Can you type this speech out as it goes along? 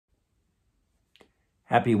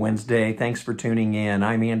Happy Wednesday. Thanks for tuning in.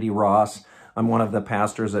 I'm Andy Ross. I'm one of the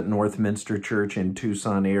pastors at Northminster Church in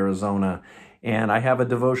Tucson, Arizona. And I have a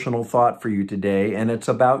devotional thought for you today, and it's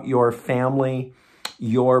about your family,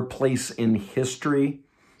 your place in history.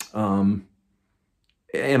 In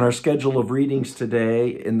our schedule of readings today,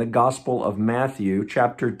 in the Gospel of Matthew,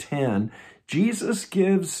 chapter 10, Jesus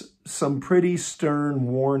gives some pretty stern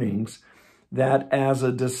warnings that as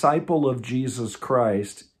a disciple of Jesus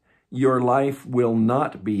Christ, your life will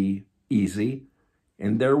not be easy,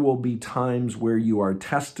 and there will be times where you are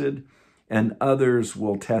tested, and others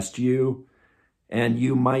will test you, and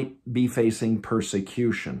you might be facing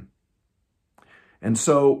persecution. And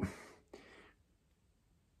so,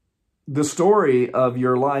 the story of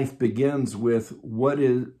your life begins with what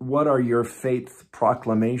are your faith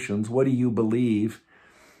proclamations? What do you believe?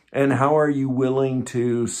 And how are you willing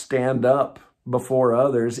to stand up before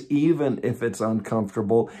others, even if it's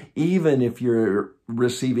uncomfortable, even if you're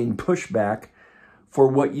receiving pushback for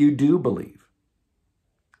what you do believe?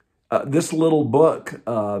 This little book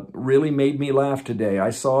really made me laugh today.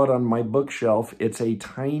 I saw it on my bookshelf. It's a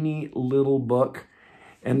tiny little book,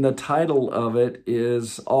 and the title of it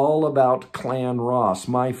is all about Clan Ross,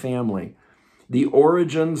 my family, the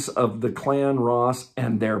origins of the Clan Ross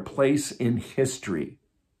and their place in history.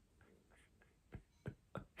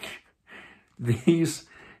 These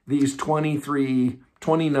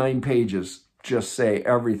 29 pages just say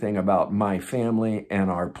everything about my family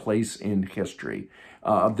and our place in history.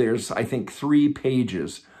 There's, I think, 3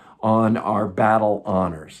 pages on our battle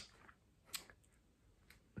honors.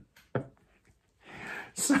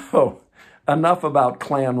 So, enough about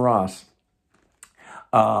Clan Ross.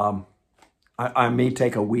 I may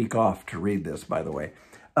take a week off to read this, by the way.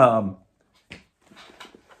 I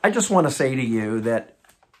just want to say to you that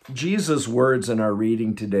Jesus' words in our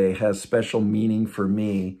reading today has special meaning for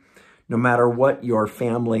me. No matter what your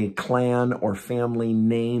family clan or family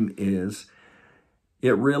name is,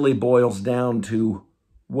 it really boils down to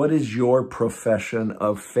what is your profession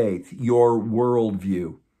of faith, your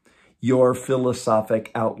worldview, your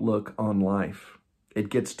philosophic outlook on life. It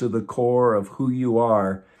gets to the core of who you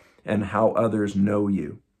are and how others know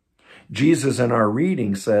you. Jesus in our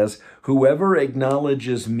reading says, "Whoever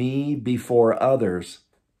acknowledges me before others,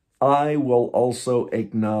 I will also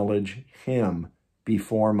acknowledge him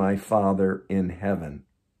before my Father in heaven.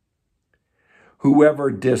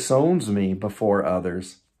 Whoever disowns me before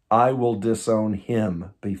others, I will disown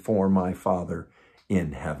him before my Father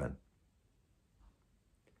in heaven."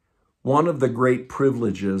 One of the great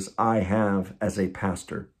privileges I have as a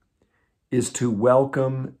pastor is to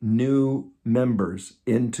welcome new members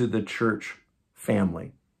into the church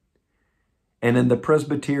family. And in the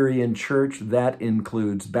Presbyterian church, that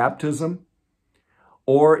includes baptism,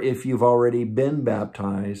 or if you've already been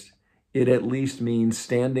baptized, it at least means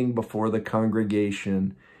standing before the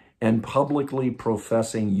congregation and publicly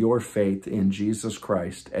professing your faith in Jesus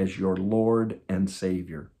Christ as your Lord and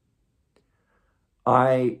Savior.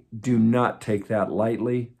 I do not take that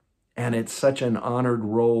lightly, and it's such an honored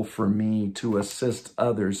role for me to assist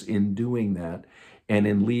others in doing that and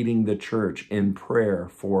in leading the church in prayer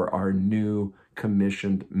for our new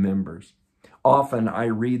commissioned members. Often I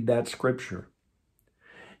read that scripture.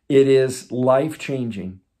 It is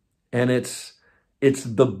life-changing, and it's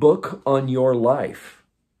the book on your life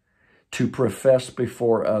to profess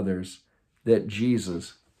before others that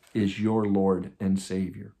Jesus is your Lord and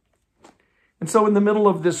Savior. And so in the middle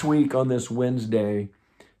of this week, on this Wednesday,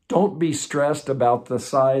 don't be stressed about the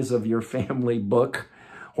size of your family book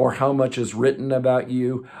or how much is written about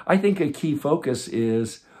you. I think a key focus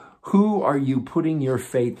is, who are you putting your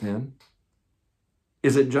faith in?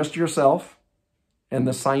 Is it just yourself and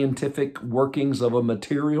the scientific workings of a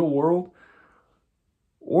material world?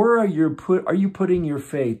 Or are you putting your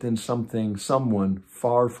faith in someone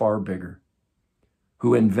far, far bigger,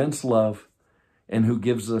 who invents love and who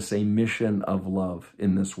gives us a mission of love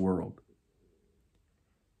in this world?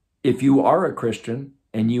 If you are a Christian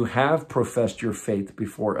and you have professed your faith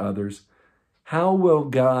before others, how will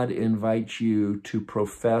God invite you to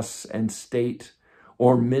profess and state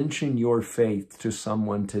or mention your faith to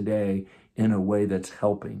someone today in a way that's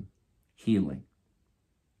helping, healing?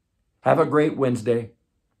 Have a great Wednesday.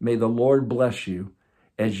 May the Lord bless you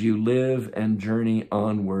as you live and journey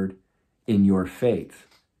onward in your faith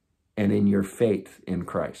and in your faith in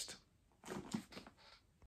Christ.